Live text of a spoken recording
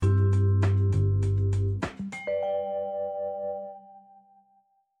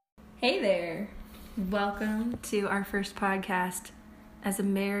Hey there. Welcome to our first podcast as a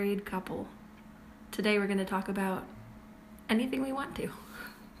married couple. Today we're going to talk about anything we want to.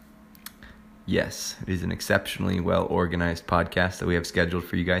 Yes, it is an exceptionally well-organized podcast that we have scheduled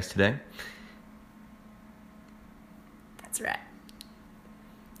for you guys today. That's right.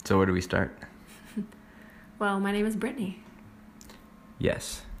 So where do we start? Well, my name is Brittany.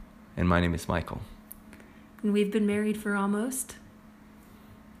 Yes, and my name is Michael. And we've been married for almost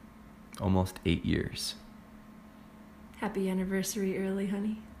 8 years. Happy anniversary early,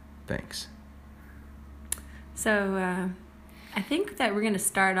 honey. Thanks. So, I think that we're going to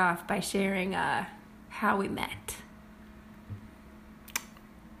start off by sharing how we met.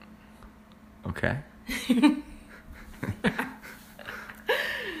 Okay.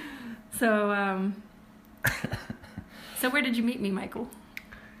 So where did you meet me, Michael?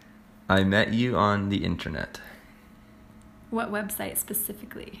 I met you on the internet. What website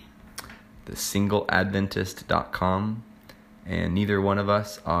specifically? thesingleadventist.com, and neither one of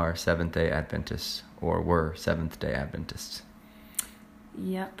us are Seventh-day Adventists, or were Seventh-day Adventists.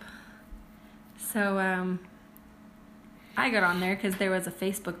 Yep. So, I got on there because there was a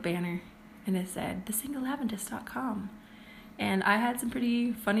Facebook banner, and it said, thesingleadventist.com. And I had some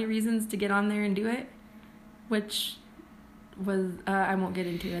pretty funny reasons to get on there and do it, which was, I won't get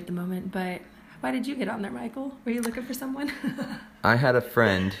into at the moment, but why did you get on there, Michael? Were you looking for someone? I had a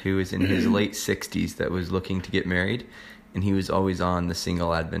friend who was in his late 60s that was looking to get married, and he was always on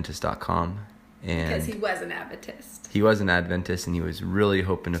thesingleadventist.com. Because he was an Adventist. He was an Adventist, and he was really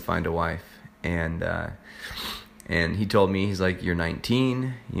hoping to find a wife. And he told me, he's like, you're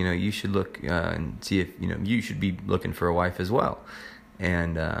 19, you should look and see if, you should be looking for a wife as well.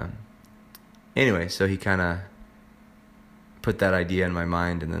 And anyway, so he kind of put that idea in my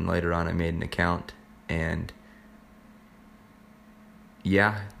mind, and then later on I made an account, and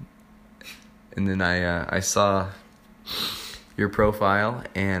yeah, and then I saw your profile,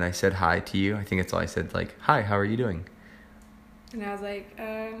 and I said hi to you. I think that's all I said, like, hi, how are you doing? And I was like,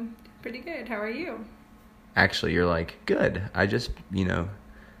 pretty good, how are you? Actually, you're like, good, I just, there's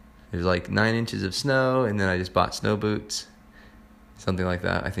like 9 inches of snow, and then I just bought snow boots. Something like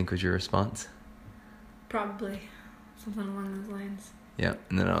that, I think, was your response. Probably. Something along those lines. Yeah,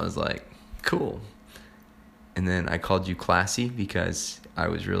 and then I was like, cool. And then I called you classy because I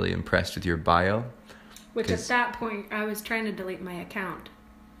was really impressed with your bio. Which at that point, I was trying to delete my account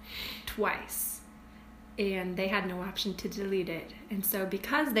twice. And they had no option to delete it. And so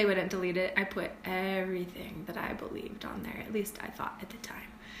because they wouldn't delete it, I put everything that I believed on there. At least I thought at the time.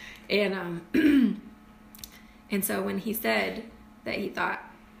 And and so when he said that he thought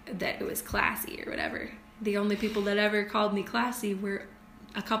that it was classy or whatever, the only people that ever called me classy were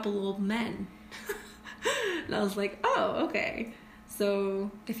a couple old men. And I was like, oh, okay. So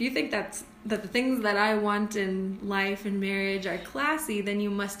if you think that the things that I want in life and marriage are classy, then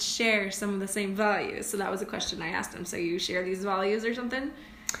you must share some of the same values. So that was a question I asked him. So you share these values or something?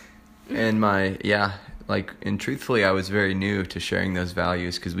 And and truthfully, I was very new to sharing those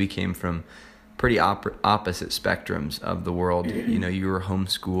values because we came from pretty opposite spectrums of the world. You were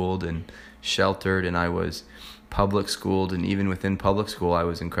homeschooled and sheltered, and I was public schooled, and even within public school I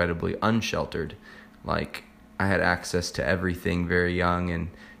was incredibly unsheltered. Like, I had access to everything very young and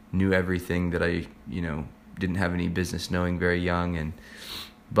knew everything that I didn't have any business knowing very young,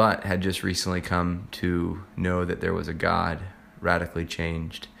 but had just recently come to know that there was a God, radically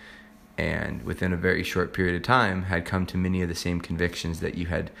changed, and within a very short period of time had come to many of the same convictions that you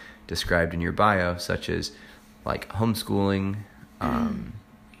had described in your bio, such as like homeschooling,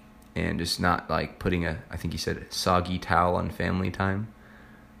 and just not like putting I think you said soggy towel on family time,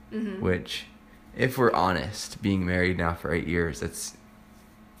 which, if we're honest, being married now for 8 years,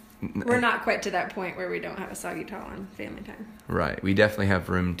 we're not quite to that point where we don't have a soggy towel on family time. Right. We definitely have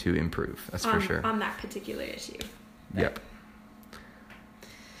room to improve. That's for sure. On that particular issue. Yep.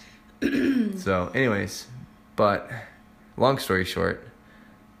 So anyways, but long story short,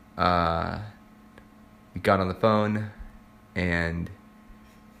 we got on the phone and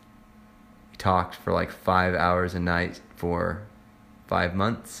we talked for like 5 hours a night for 5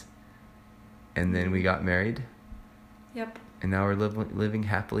 months, and then we got married. Yep. And now we're living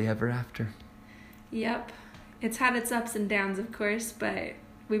happily ever after. Yep. It's had its ups and downs, of course, but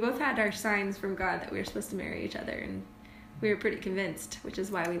we both had our signs from God that we were supposed to marry each other, and we were pretty convinced, which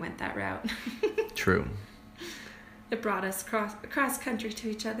is why we went that route. True. It brought us cross country to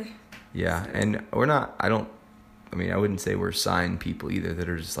each other. Yeah, so. And we're not, I wouldn't say we're sign people either that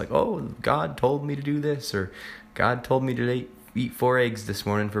are just like, oh, God told me to do this, or God told me to date eat 4 eggs this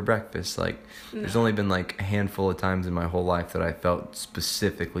morning for breakfast. Like, there's only been like a handful of times in my whole life that I felt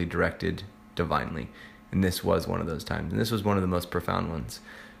specifically directed divinely. And this was one of those times. And this was one of the most profound ones.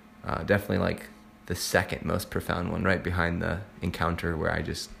 Definitely like the second most profound one, right behind the encounter where I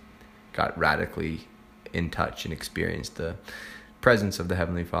just got radically in touch and experienced the presence of the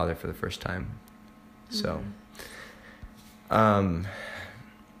Heavenly Father for the first time. So, so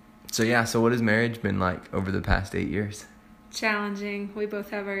what has marriage been like over the past 8 years? Challenging. We both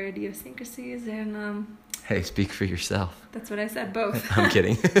have our idiosyncrasies, and hey, speak for yourself. That's what I said, both. I'm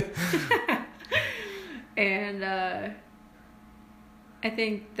kidding. And I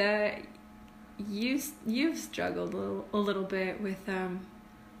think that you've struggled a little bit with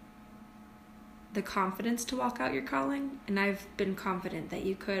the confidence to walk out your calling, and I've been confident that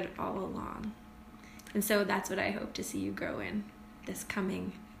you could all along. And so that's what I hope to see you grow in this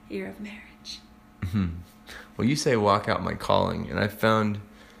coming year of marriage. Mm-hmm. Well, you say walk out my calling, and I found,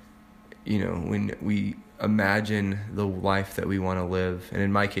 when we imagine the life that we want to live, and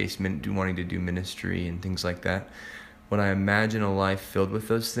in my case, wanting to do ministry and things like that, when I imagine a life filled with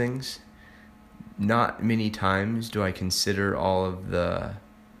those things, not many times do I consider all of the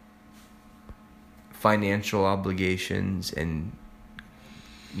financial obligations and,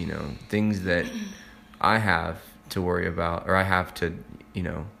 things that I have to worry about, or I have to,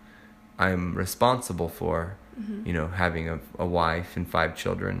 I'm responsible for, having a wife and 5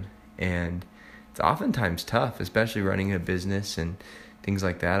 children. And it's oftentimes tough, especially running a business and things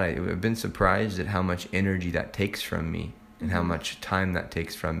like that. I've been surprised at how much energy that takes from me and how much time that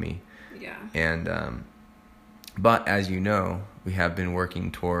takes from me. Yeah. And, but as you know, we have been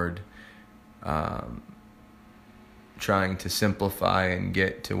working toward trying to simplify and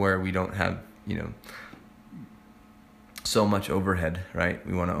get to where we don't have, so much overhead, right?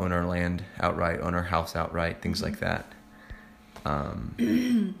 We want to own our land outright, own our house outright, things like that.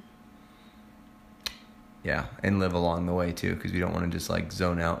 Yeah, and live along the way too, because we don't want to just like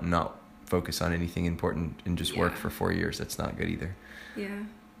zone out and not focus on anything important and just work for 4 years. That's not good either. Yeah.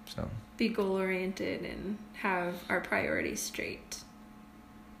 So be goal oriented and have our priorities straight.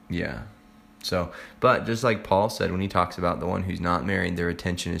 Yeah. So, but just like Paul said, when he talks about the one who's not married, their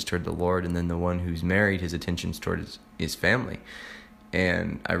attention is toward the Lord, and then the one who's married, his attention is toward his family.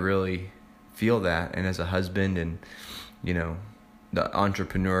 And I really feel that. And as a husband, and the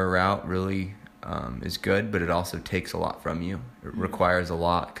entrepreneur route really is good, but it also takes a lot from you. It requires a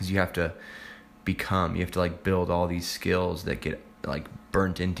lot, because you have to like build all these skills that get like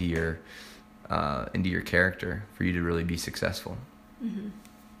burnt into your character for you to really be successful. Mm-hmm.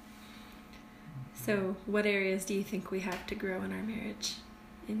 So what areas do you think we have to grow in our marriage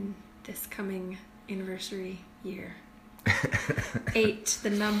in this coming anniversary year? 8,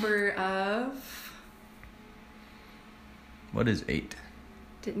 the number of... What is 8?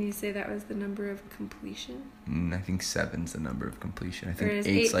 Didn't you say that was the number of completion? I think 7's the number of completion. I think 8's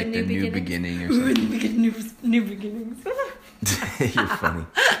 8 like the new beginning or Ooh, something. new beginnings. You're funny.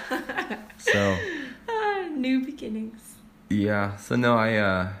 So... new beginnings. Yeah. So no,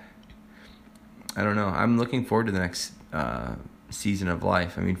 I don't know. I'm looking forward to the next season of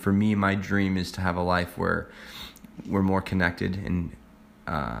life. I mean, for me, my dream is to have a life where we're more connected and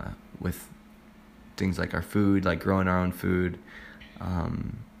with things like our food, like growing our own food,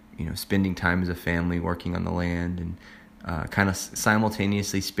 spending time as a family, working on the land, and kind of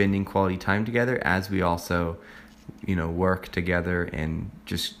simultaneously spending quality time together as we also, work together and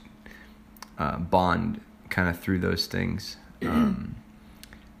just bond kind of through those things.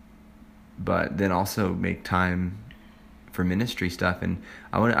 But then also make time for ministry stuff. And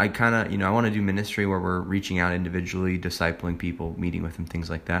I want to do ministry where we're reaching out individually, discipling people, meeting with them, things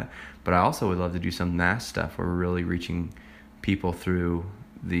like that. But I also would love to do some mass stuff where we're really reaching people through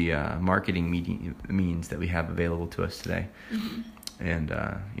the marketing means that we have available to us today. Mm-hmm. And,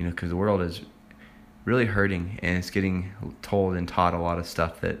 because the world is really hurting, and it's getting told and taught a lot of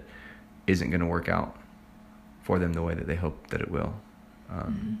stuff that isn't going to work out for them the way that they hope that it will.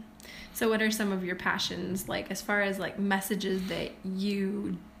 Mm-hmm. So what are some of your passions, like as far as like messages that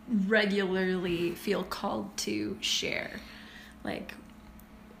you regularly feel called to share? Like,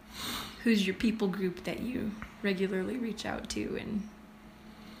 who's your people group that you regularly reach out to and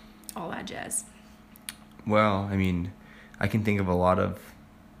all that jazz? Well, I mean, I can think of a lot of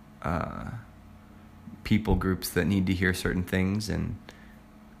people groups that need to hear certain things, and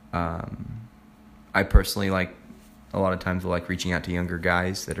I personally like a lot of times will like reaching out to younger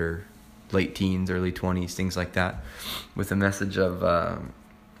guys that are late teens, early 20s, things like that, with a message of,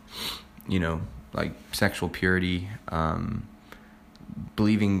 like sexual purity,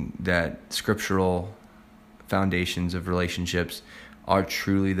 believing that scriptural foundations of relationships are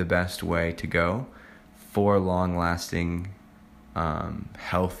truly the best way to go for long-lasting,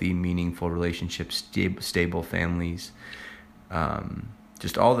 healthy, meaningful relationships, stable families,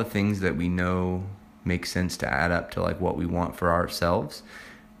 just all the things that we know make sense to add up to like what we want for ourselves.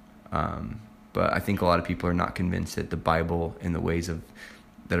 But I think a lot of people are not convinced that the Bible and the ways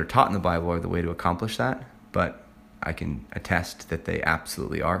that are taught in the Bible are the way to accomplish that. But I can attest that they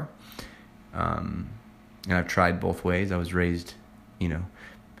absolutely are. And I've tried both ways. I was raised,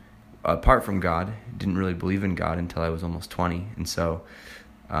 apart from God, didn't really believe in God until I was almost 20. And so,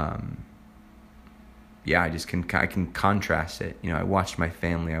 I can contrast it. I watched my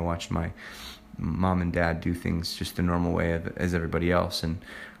family. I watched my mom and dad do things just the normal way as everybody else. And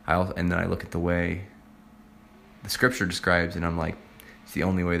then I look at the way the scripture describes, and I'm like, it's the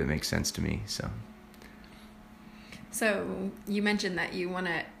only way that makes sense to me. So you mentioned that you want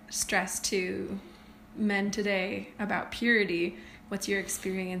to stress to men today about purity. What's your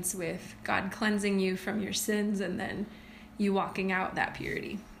experience with God cleansing you from your sins and then you walking out that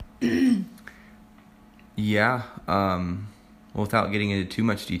purity? Yeah. Well, without getting into too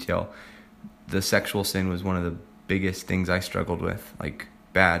much detail, the sexual sin was one of the biggest things I struggled with, like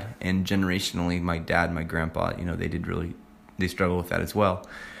bad. And generationally, my dad, my grandpa, they struggle with that as well.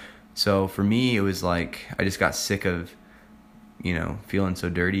 So for me, it was like I just got sick of, feeling so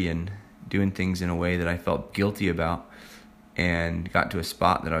dirty and doing things in a way that I felt guilty about, and got to a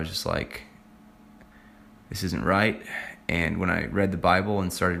spot that I was just like, this isn't right. And when I read the Bible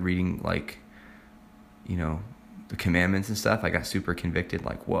and started reading the commandments and stuff, I got super convicted,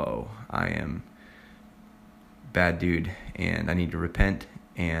 like, whoa, I am bad dude and I need to repent.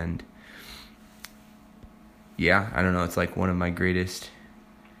 And yeah, I don't know, it's like one of my greatest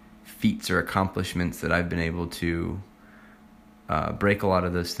feats or accomplishments that I've been able to break a lot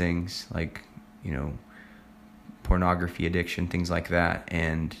of those things, like, pornography addiction, things like that,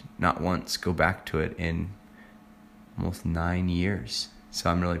 and not once go back to it in almost 9 years. So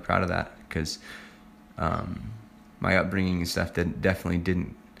I'm really proud of that, because my upbringing and stuff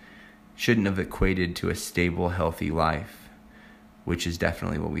shouldn't have equated to a stable, healthy life, which is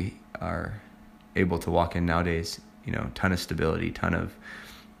definitely what we are able to walk in nowadays. Ton of stability, ton of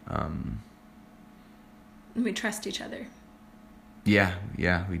we trust each other. Yeah,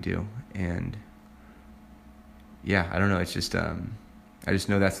 we do. And yeah, I don't know, it's just I just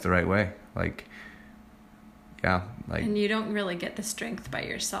know that's the right way. And you don't really get the strength by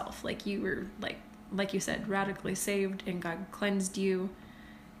yourself. Like you were like you said, radically saved, and God cleansed you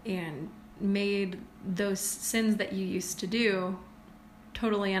and made those sins that you used to do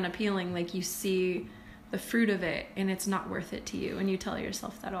totally unappealing. Like you see the fruit of it and it's not worth it to you, and you tell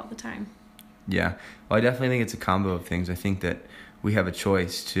yourself that all the time. Yeah. Well, I definitely think it's a combo of things. I think that we have a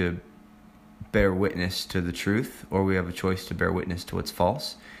choice to bear witness to the truth, or we have a choice to bear witness to what's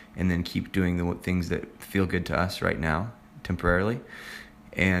false, and then keep doing the things that feel good to us right now, temporarily.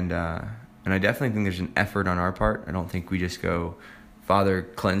 And I definitely think there's an effort on our part. I don't think we just go, Father,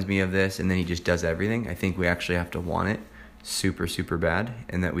 cleanse me of this, and then he just does everything. I think we actually have to want it super, super bad,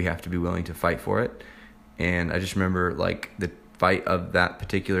 and that we have to be willing to fight for it. And I just remember, the fight of that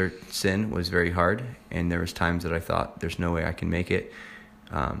particular sin was very hard, and there was times that I thought, there's no way I can make it.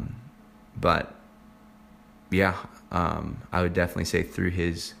 But yeah, I would definitely say through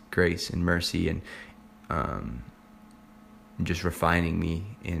his grace and mercy and just refining me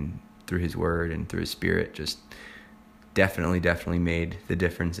through his word and through his spirit, just definitely made the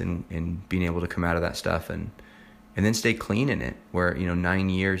difference in being able to come out of that stuff and then stay clean in it, where 9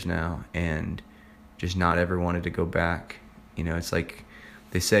 years now, and just not ever wanted to go back. It's like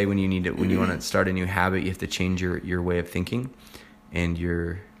they say, when you want to start a new habit, you have to change your way of thinking and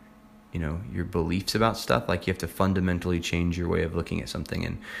your beliefs about stuff. Like you have to fundamentally change your way of looking at something,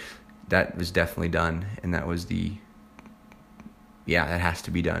 and that was definitely done. And that was that has to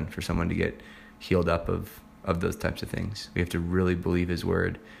be done for someone to get healed up of those types of things. We have to really believe his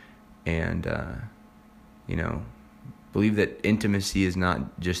word, and believe that intimacy is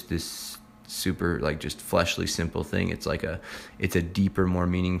not just this super just fleshly simple thing. It's it's a deeper, more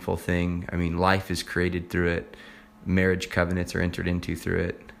meaningful thing. I mean, life is created through it. Marriage covenants are entered into through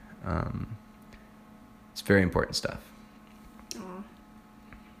it. It's very important stuff. Aww.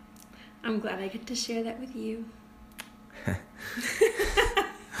 I'm glad I get to share that with you.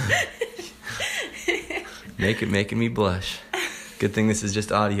 Making me blush. Good thing this is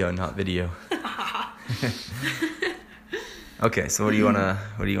just audio, not video. Okay, so what do you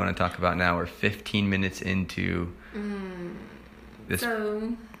wanna talk about now? We're 15 minutes into this.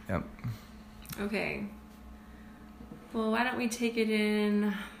 So. Yep. Okay. Well, why don't we take it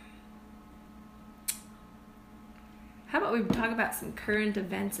in How about we talk about some current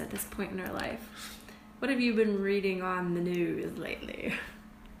events at this point in our life? What have you been reading on the news lately?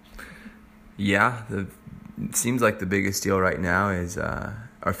 Yeah, it seems like the biggest deal right now is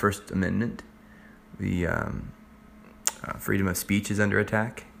our First Amendment. The freedom of speech is under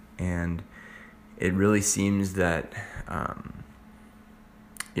attack, and it really seems that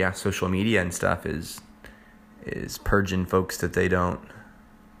social media and stuff is purging folks that they don't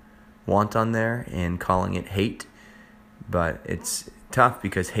want on there and calling it hate. But it's tough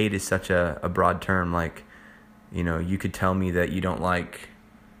because hate is such a broad term. Like, you could tell me that you don't like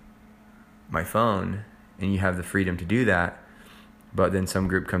my phone and you have the freedom to do that, but then some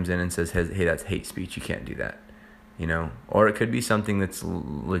group comes in and says, hey, that's hate speech, you can't do that. Or it could be something that's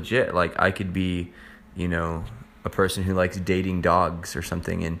legit. Like, I could be, a person who likes dating dogs or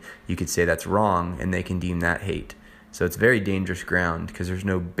something, and you could say that's wrong, and they can deem that hate. So it's very dangerous ground because there's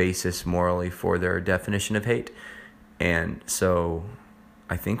no basis morally for their definition of hate. And so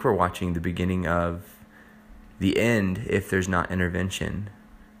I think we're watching the beginning of the end if there's not intervention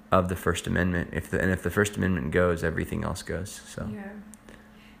of the First Amendment. If the First Amendment goes, everything else goes. So yeah,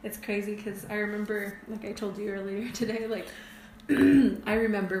 it's crazy because I remember, like I told you earlier today, like I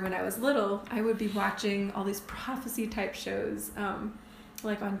remember when I was little, I would be watching all these prophecy type shows,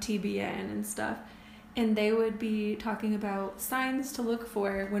 like on TBN and stuff, and they would be talking about signs to look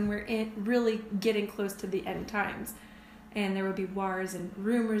for when we're really getting close to the end times. And there would be wars and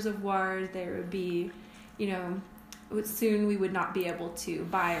rumors of wars. There would be, soon we would not be able to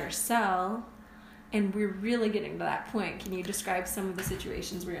buy or sell. And we're really getting to that point. Can you describe some of the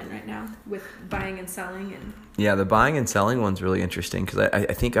situations we're in right now with buying and selling? Yeah, the buying and selling one's really interesting because I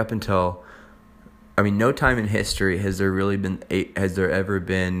think up until, no time in history has there ever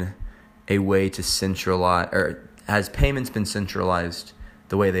been a way to centralize, or has payments been centralized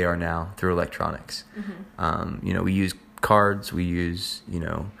the way they are now through electronics? Mm-hmm. We use cards, we use,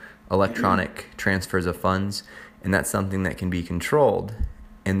 electronic transfers of funds, and that's something that can be controlled,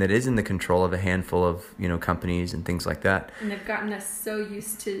 and that is in the control of a handful of, companies and things like that. And they've gotten us so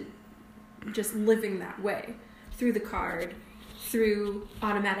used to just living that way, through the card, through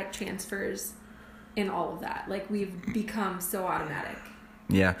automatic transfers, and all of that. Like, we've become so automatic.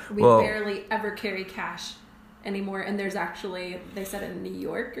 Yeah. We barely ever carry cash anymore, and there's actually, they said in New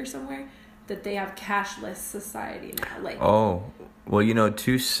York or somewhere, that they have cashless society now.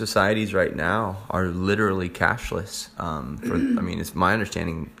 Two societies right now are literally cashless. It's my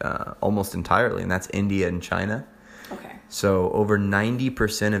understanding almost entirely, and that's India and China. Okay. So over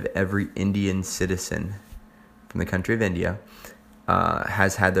 90% of every Indian citizen from the country of India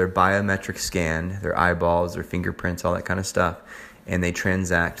has had their biometric scanned, their eyeballs, their fingerprints, all that kind of stuff, and they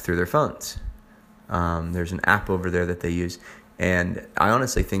transact through their phones. There's an app over there that they use. And I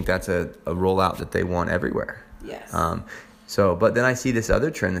honestly think that's a rollout that they want everywhere. Yes. But then I see this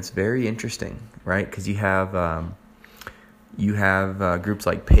other trend that's very interesting, right? Because you have groups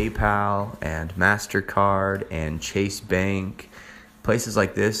like PayPal and MasterCard and Chase Bank, places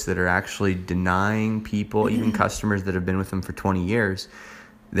like this that are actually denying people, even customers that have been with them for 20 years,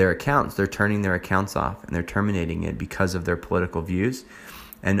 their accounts. They're turning their accounts off and they're terminating it because of their political views.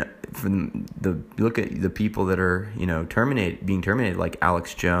 And look at the people that are, being terminated, like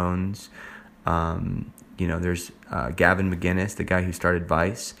Alex Jones. There's Gavin McInnes, the guy who started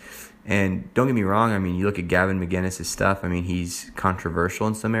Vice. And don't get me wrong, you look at Gavin McInnes' stuff, he's controversial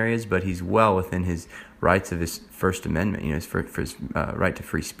in some areas, but he's well within his rights of his First Amendment, his right to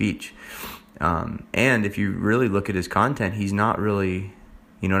free speech. And if you really look at his content, he's not really,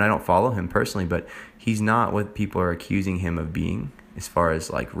 and I don't follow him personally, but he's not what people are accusing him of being, as far as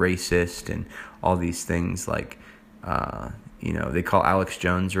like racist and all these things. Like, they call Alex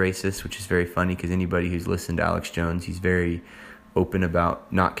Jones racist, which is very funny because anybody who's listened to Alex Jones, he's very open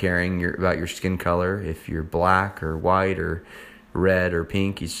about not caring about your skin color. If you're black or white or red or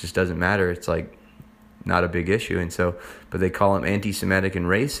pink, it just doesn't matter. It's like not a big issue. And so, but they call him anti-Semitic and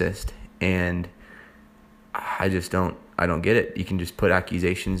racist. And I don't get it. You can just put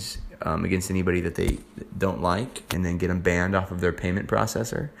accusations against anybody that they don't like and then get them banned off of their payment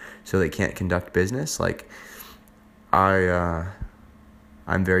processor so they can't conduct business. Like, I'm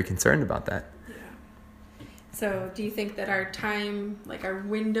very concerned about that. Yeah. So do you think that our time, like our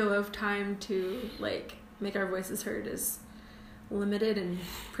window of time to like make our voices heard, is limited and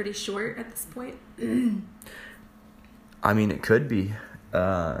pretty short at this point? It could be.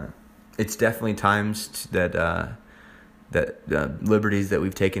 It's definitely times that liberties that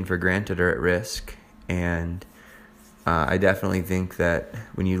we've taken for granted are at risk. And I definitely think that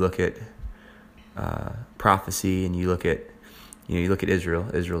when you look at prophecy and you look at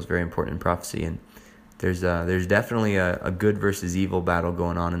Israel's very important in prophecy, and there's definitely a good versus evil battle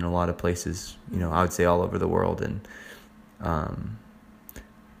going on in a lot of places. I would say all over the world, and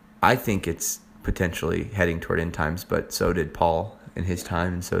I think it's potentially heading toward end times. But so did Paul in his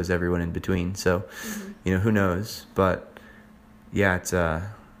time, and so is everyone in between. So, who knows? But yeah, it's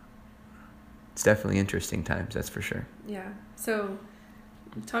definitely interesting times. That's for sure. Yeah. So,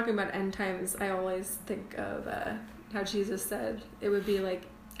 talking about end times, I always think of how Jesus said it would be like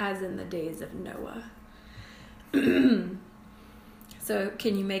as in the days of Noah. So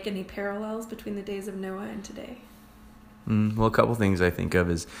can you make any parallels between the days of Noah and today? Well, a couple things I think of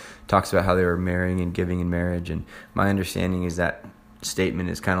is talks about how they were marrying and giving in marriage, and my understanding is that statement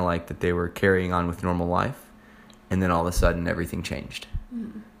is kind of like that they were carrying on with normal life, and then all of a sudden everything changed.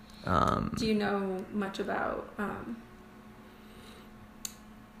 Do you know much about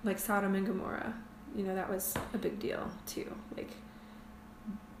like Sodom and Gomorrah? That was a big deal too. Like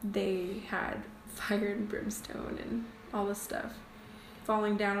they had fire and brimstone and all this stuff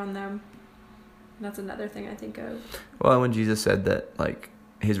falling down on them. And that's another thing I think of. Well, when Jesus said that, like,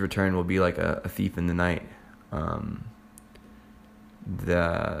 his return will be like a thief in the night,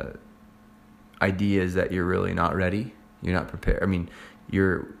 the idea is that you're really not ready. You're not prepared. I mean,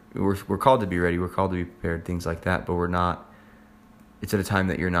 we're called to be ready. We're called to be prepared, things like that. But we're not. It's at a time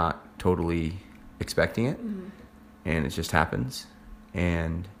that you're not totally expecting it, and it just happens.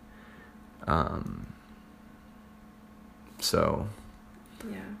 And so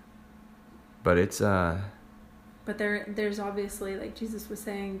yeah, but it's but there's obviously, like Jesus was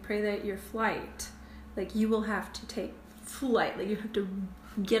saying, pray that your flight, like you will have to take flight, like you have to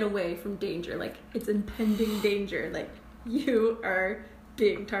get away from danger, like it's impending danger, like you are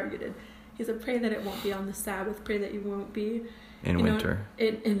being targeted. He said pray that it won't be on the Sabbath, pray that you won't be in winter,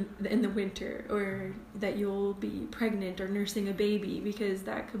 in the winter, or that you'll be pregnant or nursing a baby, because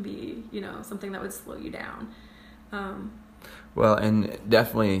that could be something that would slow you down. Well, and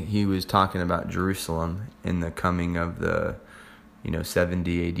definitely he was talking about Jerusalem in the coming of the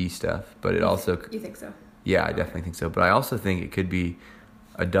 70 AD stuff, but it you think so? Yeah, I definitely think so, but I also think it could be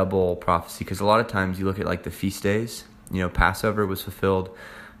a double prophecy, because a lot of times you look at like the feast days, Passover was fulfilled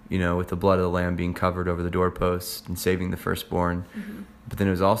with the blood of the lamb being covered over the doorposts and saving the firstborn. But then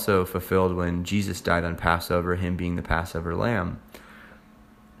it was also fulfilled when Jesus died on Passover, him being the Passover lamb.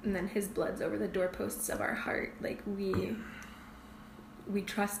 And then his blood's over the doorposts of our heart. Like we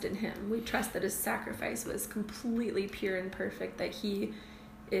trust in him. We trust that his sacrifice was completely pure and perfect, that he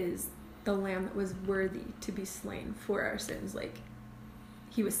is the lamb that was worthy to be slain for our sins. Like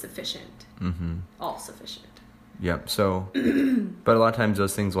he was sufficient, all sufficient. Yep. So, but a lot of times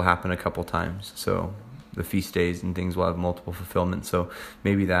those things will happen a couple times. So the feast days and things will have multiple fulfillments. So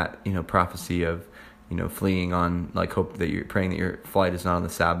maybe that, prophecy of, fleeing on, like, hope that you're praying that your flight is not on the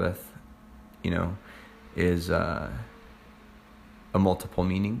Sabbath, is a multiple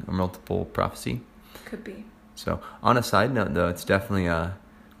meaning or multiple prophecy. Could be. So on a side note, though, it's definitely a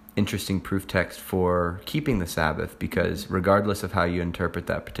interesting proof text for keeping the Sabbath, because regardless of how you interpret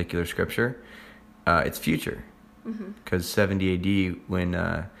that particular scripture, it's future. Because 70 AD,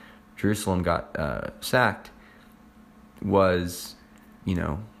 when Jerusalem got sacked, was,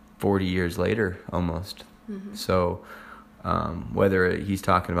 40 years later almost. So whether he's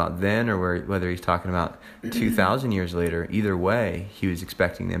talking about then or whether he's talking about 2,000 years later, either way, he was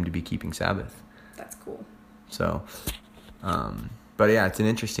expecting them to be keeping Sabbath. That's cool. So, but yeah, it's an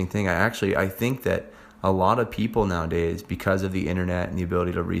interesting thing. I think that a lot of people nowadays, because of the internet and the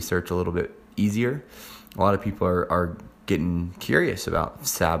ability to research a little bit easier, a lot of people are getting curious about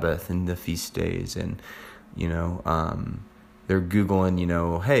Sabbath and the feast days, and they're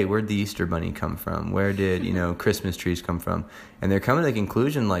Googling, hey, where'd the Easter Bunny come from? Where did, Christmas trees come from? And they're coming to the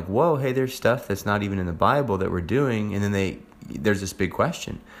conclusion like, whoa, hey, there's stuff that's not even in the Bible that we're doing. And then there's this big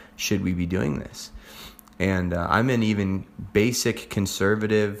question, should we be doing this? And I'm in even basic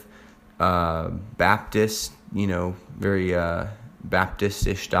conservative Baptist, very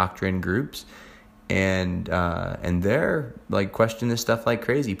Baptist-ish doctrine groups. And they're like questioning this stuff like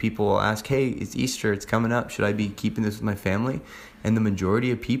crazy. People will ask, hey, it's Easter, it's coming up, should I be keeping this with my family? And the majority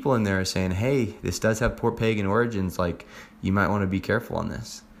of people in there are saying, hey, this does have poor pagan origins, like you might want to be careful on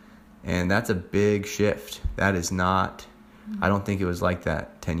this. And that's a big shift. That is not, I don't think it was like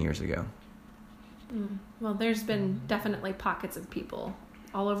that 10 years ago. Well, there's been definitely pockets of people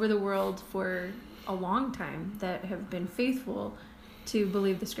all over the world for a long time that have been faithful to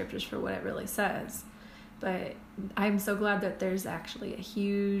believe the scriptures for what it really says. But I'm so glad that there's actually a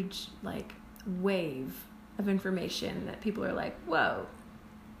huge wave of information that people are like, whoa,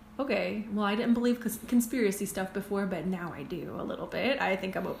 okay, well, I didn't believe conspiracy stuff before, but now I do a little bit. I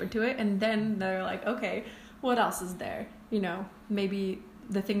think I'm open to it. And then they're like, okay, what else is there? Maybe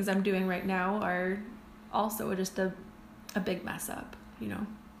the things I'm doing right now are also just a big mess up,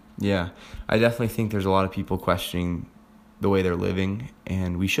 Yeah, I definitely think there's a lot of people questioning the way they're living,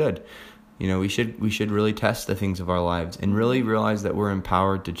 and we should. We should really test the things of our lives and really realize that we're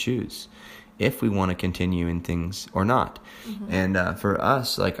empowered to choose if we want to continue in things or not. Mm-hmm. And for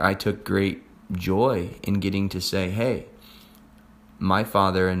us, I took great joy in getting to say, hey, my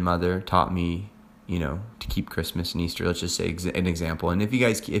father and mother taught me, to keep Christmas and Easter. Let's just say an example. And if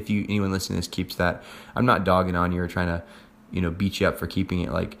anyone listening to this keeps that, I'm not dogging on you or trying to, beat you up for keeping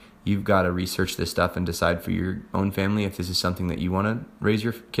it. You've got to research this stuff and decide for your own family if this is something that you want to raise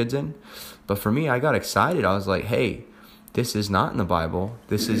your kids in. But for me, I got excited. I was like, hey, this is not in the Bible.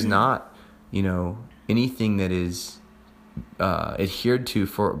 This is not, anything that is adhered to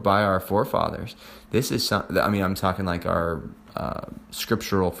by our forefathers. This is I'm talking our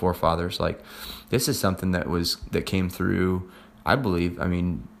scriptural forefathers. This is something that came through, I believe.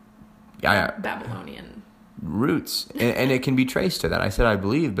 Babylonian roots, and it can be traced to that. I said I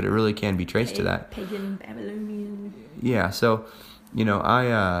believe, but it really can be traced to that. Pagan Babylonian. Yeah. So,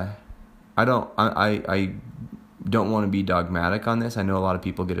 I don't want to be dogmatic on this. I know a lot of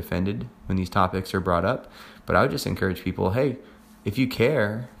people get offended when these topics are brought up, but I would just encourage people, hey, if you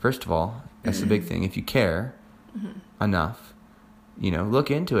care, first of all, that's the big thing. If you care enough, look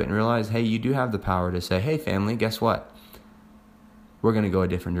into it and realize, hey, you do have the power to say, hey, family, guess what? We're going to go a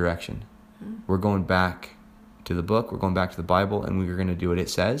different direction. We're going back to the book. We're going back to the Bible, and we're going to do what it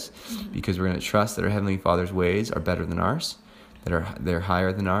says because we're going to trust that our Heavenly Father's ways are better than ours, they're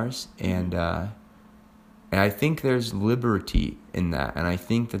higher than ours. And I think there's liberty in that. And I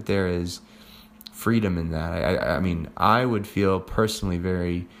think that there is freedom in that. I would feel personally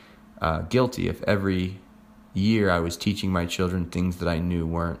very guilty if every year I was teaching my children things that I knew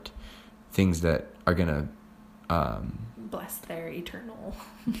weren't things that are going to bless their eternal.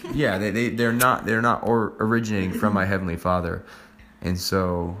 Yeah, they're not originating from my Heavenly Father. And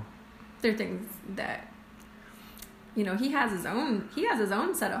so they're things that he has his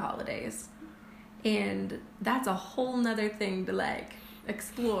own set of holidays. And that's a whole nother thing to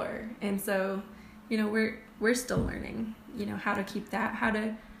explore. And so, we're still learning, how to keep that, how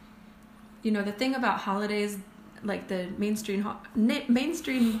to, the thing about holidays, the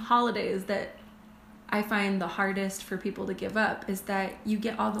mainstream holidays that I find the hardest for people to give up is that you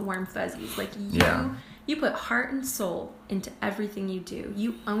get all the warm fuzzies. You put heart and soul into everything you do.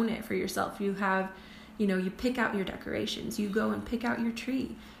 You own it for yourself. You have, you pick out your decorations. You go and pick out your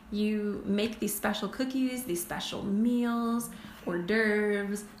tree. You make these special cookies, these special meals, hors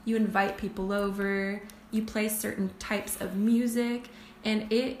d'oeuvres. You invite people over. You play certain types of music.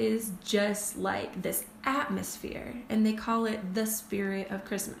 And it is just this atmosphere. And they call it the spirit of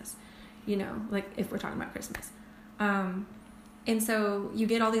Christmas. If we're talking about Christmas. And so you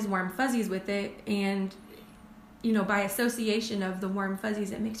get all these warm fuzzies with it. And, by association of the warm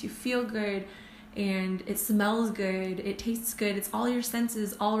fuzzies, it makes you feel good. And it smells good, it tastes good, it's all your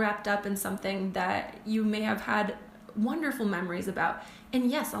senses all wrapped up in something that you may have had wonderful memories about.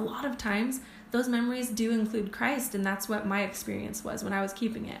 And yes, a lot of times those memories do include Christ, and that's what my experience was when I was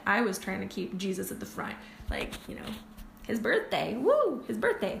keeping it. I was trying to keep Jesus at the front. His birthday, woo, his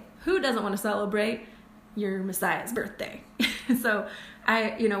birthday. Who doesn't want to celebrate your Messiah's birthday? So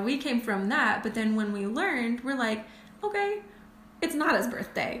we came from that, but then when we learned, we're like, okay, it's not his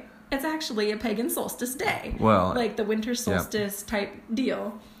birthday. It's actually a pagan solstice day. Well, the winter solstice type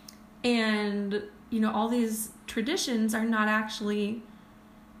deal. And, all these traditions are not actually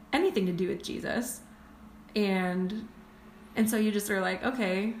anything to do with Jesus. And so you just are like,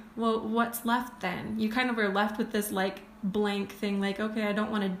 okay, well, what's left then? You kind of are left with this blank thing, okay, I don't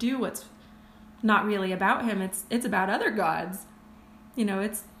want to do what's not really about him. It's about other gods.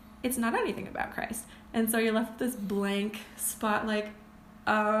 It's not anything about Christ. And so you're left with this blank spot,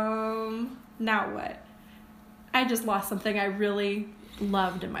 now what? I just lost something I really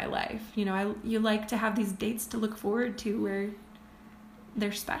loved in my life. You like to have these dates to look forward to where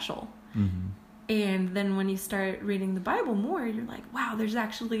they're special. Mm-hmm. And then when you start reading the Bible more, you're like, wow, there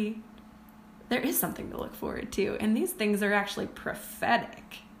is something to look forward to. And these things are actually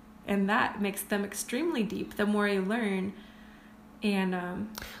prophetic. And that makes them extremely deep the more you learn. And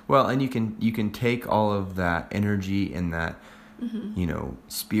and you can take all of that energy and that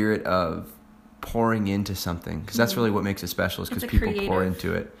spirit of pouring into something, because that's really what makes it special, is because people pour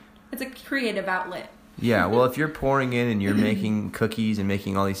into it. It's a creative outlet. Yeah, well, if you're pouring in and you're making cookies and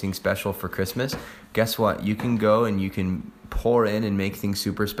making all these things special for Christmas, guess what? You can go and you can pour in and make things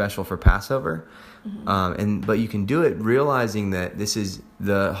super special for Passover. But you can do it realizing that this is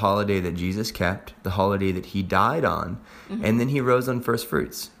the holiday that Jesus kept, the holiday that he died on, and then he rose on first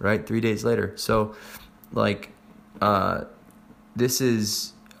fruits, right? 3 days later. So, like, this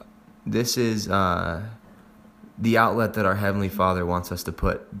is the outlet that our Heavenly Father wants us to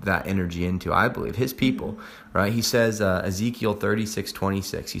put that energy into, I believe, his people, right? He says, Ezekiel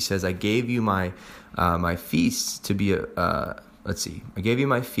 36:26, he says, I gave you my feasts to be I gave you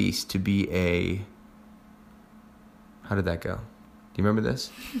my feast to be a, how did that go? Do you remember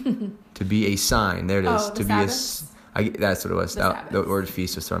this? To be a sign. There it is. Oh, to be that's what it was. The word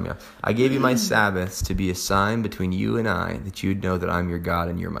feast was throwing me off. I gave you my Sabbaths to be a sign between you and I, that you'd know that I'm your God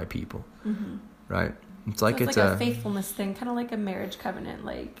and you're my people. Right? It's like it's like a faithfulness thing, kind of like a marriage covenant.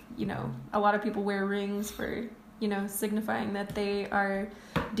 Like, a lot of people wear rings for, signifying that they are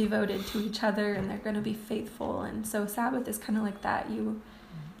devoted to each other and they're going to be faithful. And so Sabbath is kind of like that.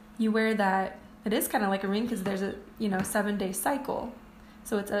 You wear that. It is kind of like a ring because there's a 7-day cycle,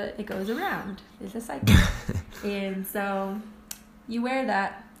 so it goes around. It's a cycle, and so you wear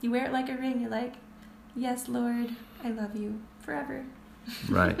that. You wear it like a ring. You're like, yes, Lord, I love you forever.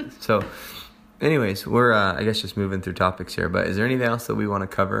 Right. So, anyways, we're I guess just moving through topics here. But is there anything else that we want to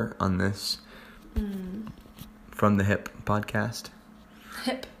cover on this From the Hip podcast?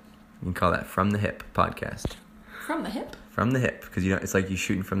 Hip. You can call that From the Hip podcast. From the hip? From the hip, because it's like you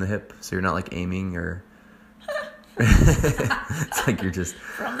shooting from the hip, so you're not like aiming or. It's like you're just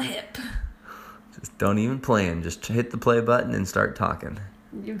from the hip. Just don't even plan. Just hit the play button and start talking.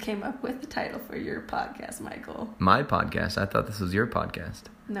 You came up with the title for your podcast, Michael. My podcast? I thought this was your podcast.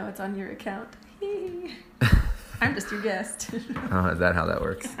 No, it's on your account. I'm just your guest. Oh, is that how that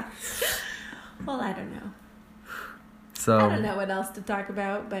works? Well, I don't know. So I don't know what else to talk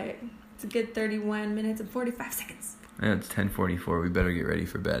about, but it's a good 31 minutes and 45 seconds. Yeah, it's 10:44. We better get ready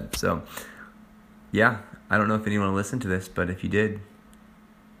for bed. So, yeah, I don't know if anyone will listen to this, but if you did,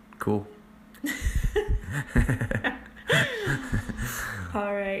 cool.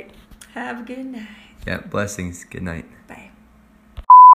 All right. Have a good night. Yeah, blessings. Good night. Bye.